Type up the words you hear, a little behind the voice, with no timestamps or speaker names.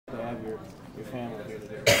your family here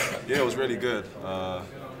today? Yeah, it was really good. I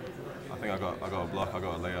think I got a block, I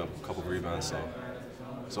got a layup, a couple of rebounds.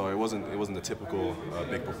 So it wasn't the typical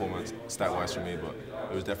big performance stat-wise for me, but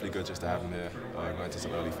it was definitely good just to have him there. Going into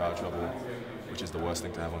some early foul trouble, which is the worst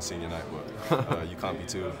thing to have on senior night. But you can't be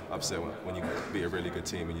too upset when you beat a really good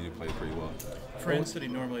team and you do play pretty well. Fran said he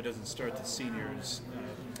normally doesn't start the seniors.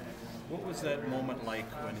 What was that moment like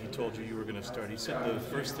when he told you were going to start? He said the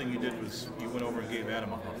first thing you did was you went over and gave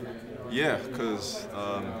Adam a hug. Yeah, because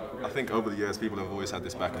I think over the years people have always had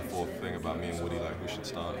this back and forth thing about me and Woody, like who should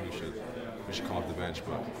start, who should come off the bench.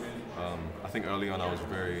 But I think early on I was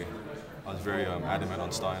very adamant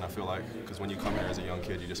on starting. I feel like because when you come here as a young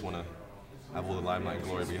kid, you just want to have all the limelight and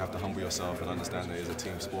glory, but you have to humble yourself and understand that it's a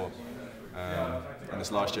team sport. And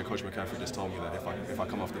this last year, Coach McCaffrey just told me that if I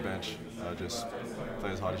come off the bench, just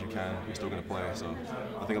play as hard as you can. You're still going to play. So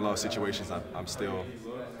I think a lot of situations I'm still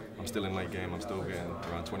in late game. I'm still getting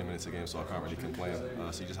around 20 minutes a game, so I can't really complain.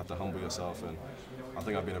 So you just have to humble yourself. And I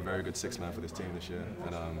think I've been a very good sixth man for this team this year.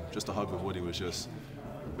 And just a hug with Woody was just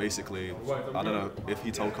basically, I don't know if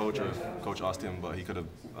he told Coach or if Coach asked him, but he could have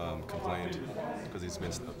complained because he's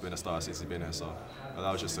been a star since he's been here. So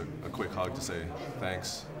that was just a quick hug to say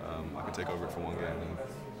thanks. I can take over it for one game and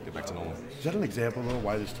get back to normal. Is that an example, though,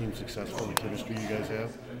 why this team's successful, the chemistry you guys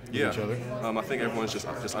have with each other? I think everyone just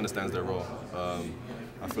understands their role.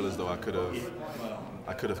 I feel as though I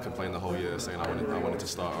could have complained the whole year saying I wanted to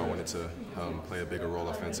start or I wanted to play a bigger role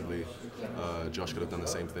offensively. Josh could have done the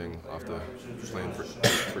same thing after playing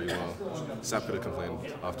pretty well. Sap could have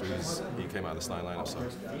complained after he came out of the starting lineup. So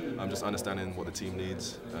I'm just understanding what the team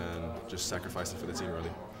needs and just sacrificing for the team,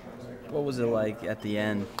 really. What was it like at the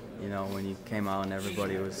end, you know, when you came out and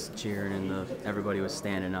everybody was cheering and everybody was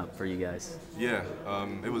standing up for you guys? Yeah,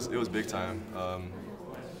 it was big time.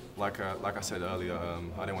 Like I said earlier,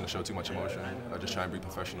 I didn't want to show too much emotion. I just try and be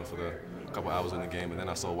professional for the couple hours in the game, and then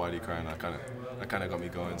I saw Whitey crying. That kind of got me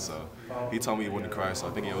going. So he told me he wouldn't cry. So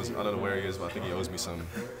I think I don't know where he is, but I think he owes me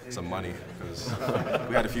some money because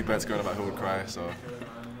we had a few bets going about who would cry. So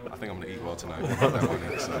I think I'm gonna eat well tonight. That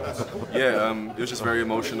money. So yeah, it was just very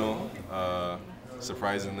emotional.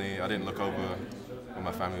 Surprisingly, I didn't look over when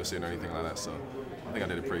my family was sitting or anything like that. So I think I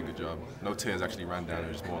did a pretty good job. No tears actually ran down.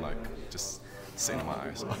 It was more like just sitting in my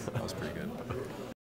eyes. So that was pretty good.